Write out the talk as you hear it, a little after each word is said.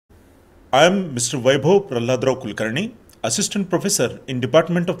I am Mr.V.P.Kulkarni, Assistant Professor in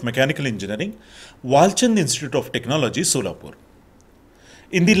Department of Mechanical Engineering, Walchand Institute of Technology, Solapur.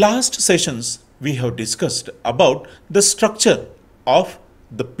 In the last sessions, we have discussed about the structure of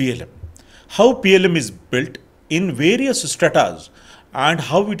the PLM, how PLM is built in various stratas and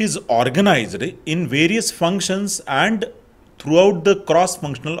how it is organized in various functions and throughout the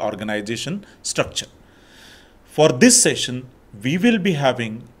cross-functional organization structure. For this session, we will be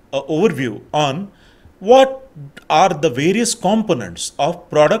having an overview on what are the various components of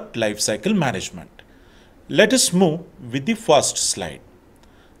product lifecycle management. Let us move with the first slide.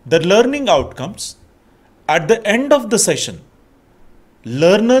 The learning outcomes. At the end of the session,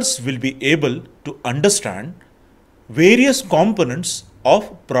 learners will be able to understand various components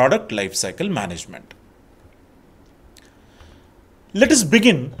of product lifecycle management. Let us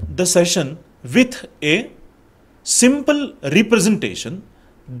begin the session with a simple representation.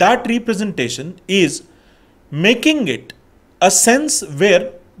 That representation is making it a sense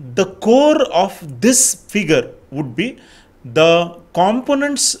where the core of this figure would be the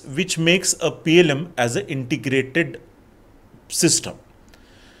components which makes a PLM as an integrated system.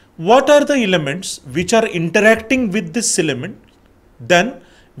 What are the elements which are interacting with this element? Then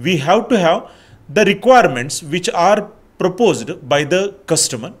we have to have the requirements which are proposed by the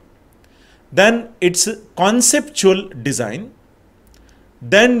customer. Then it's conceptual design.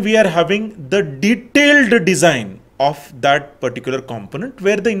 Then we are having the detailed design of that particular component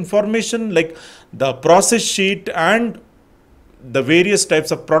where the information like the process sheet and the various types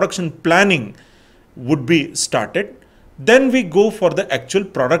of production planning would be started. Then we go for the actual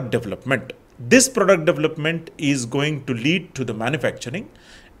product development. This product development is going to lead to the manufacturing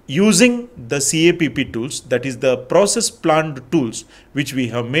using the CAPP tools, that is the process planned tools which we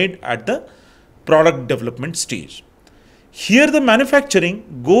have made at the product development stage. Here the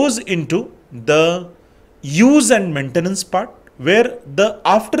manufacturing goes into the use and maintenance part where the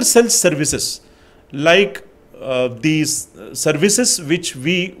after sales services like these services which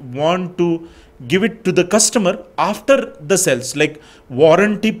we want to give it to the customer after the sales like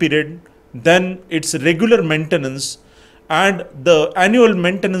warranty period, then its regular maintenance and the annual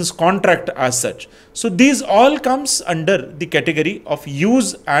maintenance contract as such. So these all comes under the category of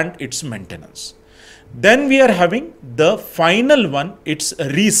use and its maintenance. Then we are having the final one, it's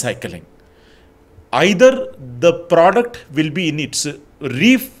recycling. Either the product will be in its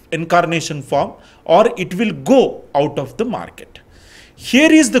reincarnation form or it will go out of the market. Here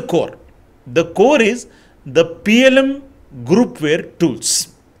is the core. The core is the PLM groupware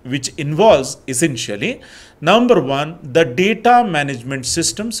tools, which involves essentially number one, the data management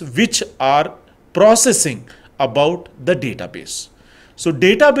systems which are processing about the database. So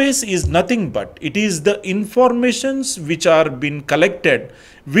database is nothing but it is the informations which are being collected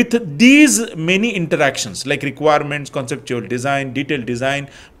with these many interactions like requirements, conceptual design, detailed design,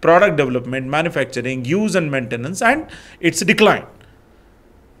 product development, manufacturing, use and maintenance and its decline.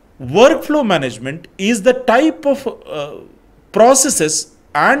 Workflow management is the type of processes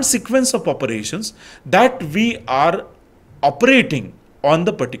and sequence of operations that we are operating on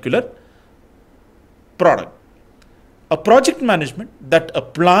the particular product. A project management, that a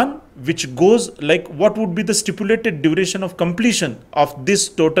plan which goes like what would be the stipulated duration of completion of this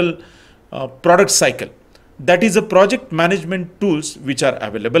total product cycle. That is a project management tools which are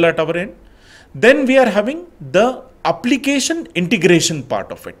available at our end. Then we are having the application integration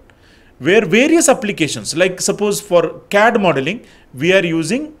part of it, where various applications like suppose for CAD modeling, we are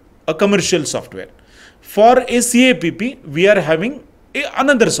using a commercial software. For a CAPP, we are having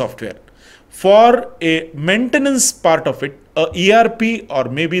another software. For a maintenance part of it, a ERP or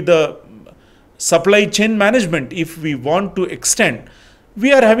maybe the supply chain management, if we want to extend,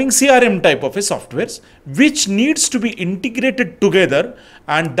 we are having CRM type of a softwares which needs to be integrated together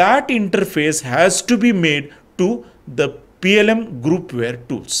and that interface has to be made to the PLM groupware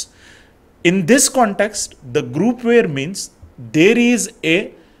tools. In this context, the groupware means there is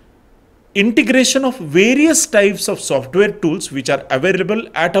a integration of various types of software tools which are available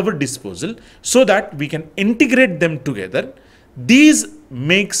at our disposal so that we can integrate them together. These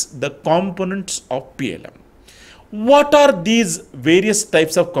makes the components of PLM. What are these various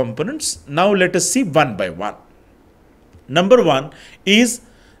types of components? Now let us see one by one. Number one is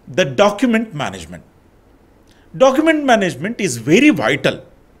the document management. Document management is very vital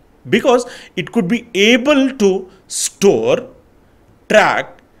because it could be able to store,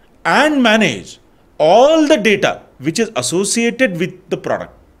 track and manage all the data which is associated with the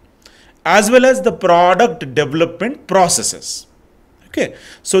product as well as the product development processes. Okay,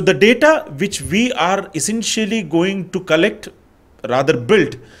 so the data which we are essentially going to collect, rather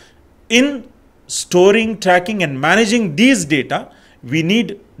build in storing, tracking and managing these data, we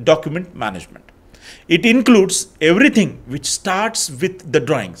need document management. It includes everything which starts with the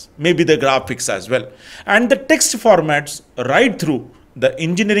drawings, maybe the graphics as well, and the text formats right through the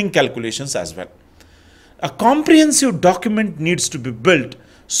engineering calculations as well. A comprehensive document needs to be built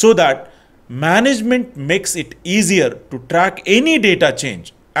so that management makes it easier to track any data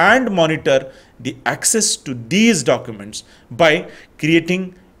change and monitor the access to these documents by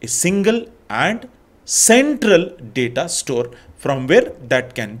creating a single and central data store from where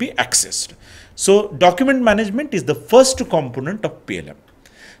that can be accessed. So document management is the first component of PLM.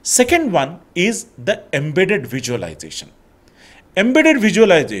 Second one is the embedded visualization. Embedded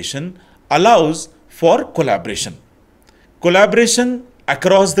visualization allows for collaboration. Collaboration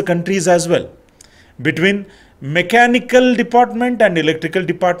across the countries as well, between mechanical department and electrical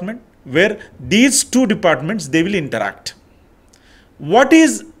department, where these two departments, they will interact. What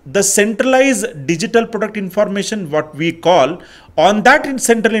is the centralized digital product information, what we call, on that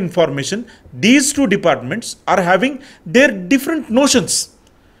central information, these two departments are having their different notions.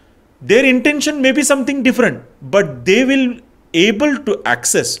 Their intention may be something different, but they will able to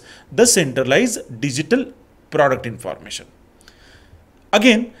access the centralized digital product information.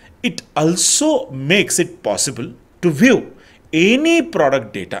 Again, it also makes it possible to view any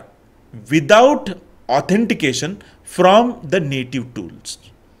product data without authentication from the native tools.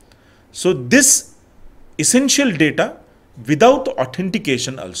 So this essential data without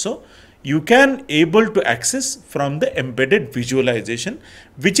authentication also you can able to access from the embedded visualization,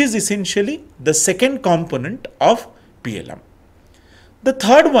 which is essentially the second component of PLM. The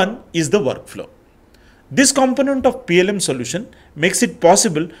third one is the workflow. This component of PLM solution makes it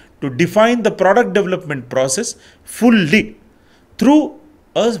possible to define the product development process fully through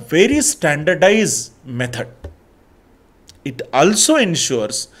a very standardized method. It also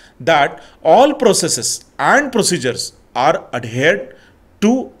ensures that all processes and procedures are adhered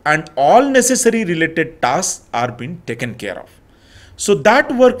to and all necessary related tasks are being taken care of. So that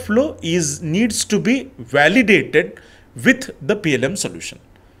workflow needs to be validated with the PLM solution.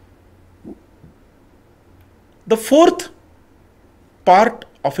 The fourth part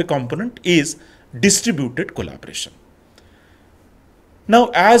of a component is distributed collaboration. Now,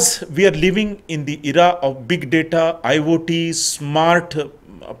 as we are living in the era of big data, IoT, smart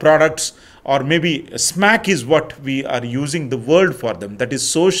products, or maybe SMAC is what we are using the word for them, that is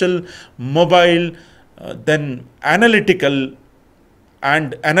social, mobile, then analytical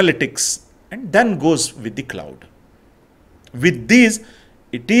and analytics, and then goes with the cloud. With these,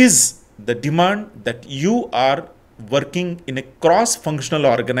 it is the demand that you are working in a cross-functional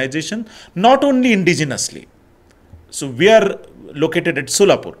organization, not only indigenously. So we are located at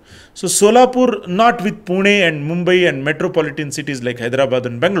Solapur. So Solapur, not with Pune and Mumbai and metropolitan cities like Hyderabad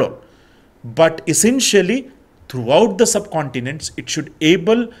and Bangalore, but essentially throughout the subcontinents, it should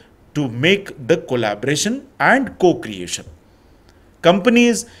able to make the collaboration and co-creation.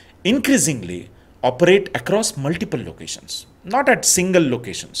 Companies increasingly operate across multiple locations, not at single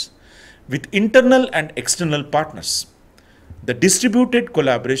locations, with internal and external partners. The distributed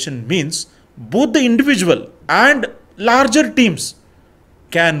collaboration means both the individual and larger teams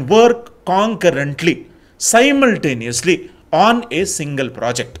can work concurrently, simultaneously on a single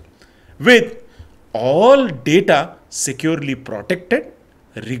project, with all data securely protected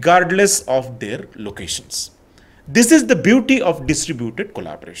regardless of their locations. This is the beauty of distributed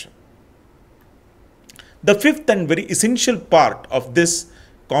collaboration. The fifth and very essential part of this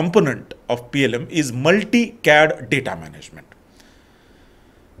component of PLM is multi-CAD data management.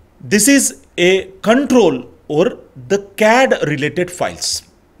 This is a control over the CAD related files,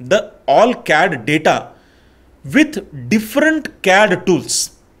 the all CAD data with different CAD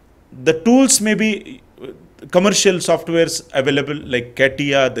tools. The tools may be commercial softwares available like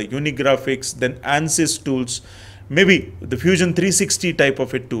CATIA, the Unigraphics, then ANSYS tools, maybe the Fusion 360 type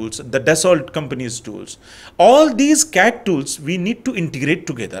of a tools, the Dassault company's tools. All these CAD tools we need to integrate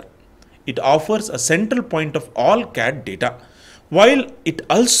together. It offers a central point of all CAD data, while it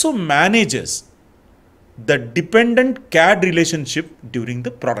also manages the dependent CAD relationship during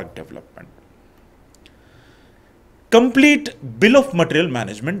the product development. Complete bill of material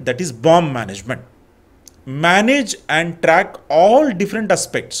management, that is BOM management, manage and track all different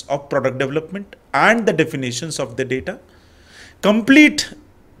aspects of product development and the definitions of the data. Complete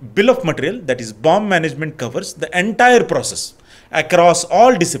bill of material, that is BOM management, covers the entire process across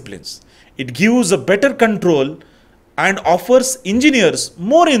all disciplines. It gives a better control and offers engineers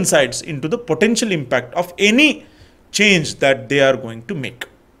more insights into the potential impact of any change that they are going to make.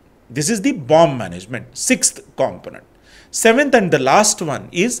 This is the BOM management, sixth component. Seventh and the last one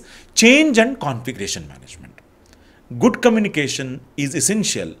is change and configuration management. Good communication is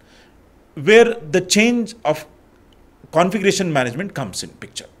essential where the change of configuration management comes in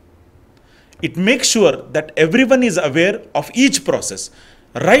picture. It makes sure that everyone is aware of each process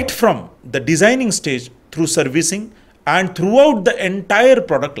right from the designing stage through servicing and throughout the entire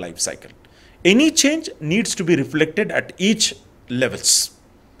product life cycle. Any change needs to be reflected at each levels.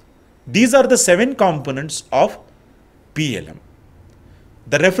 These are the 7 components of PLM.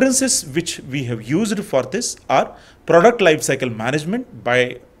 The references which we have used for this are Product Lifecycle Management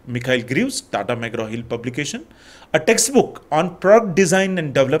by Mikhail Greaves, Tata McGraw-Hill publication, a textbook on product design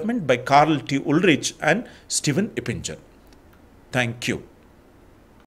and development by Carl T. Ulrich and Steven Eppinger. Thank you.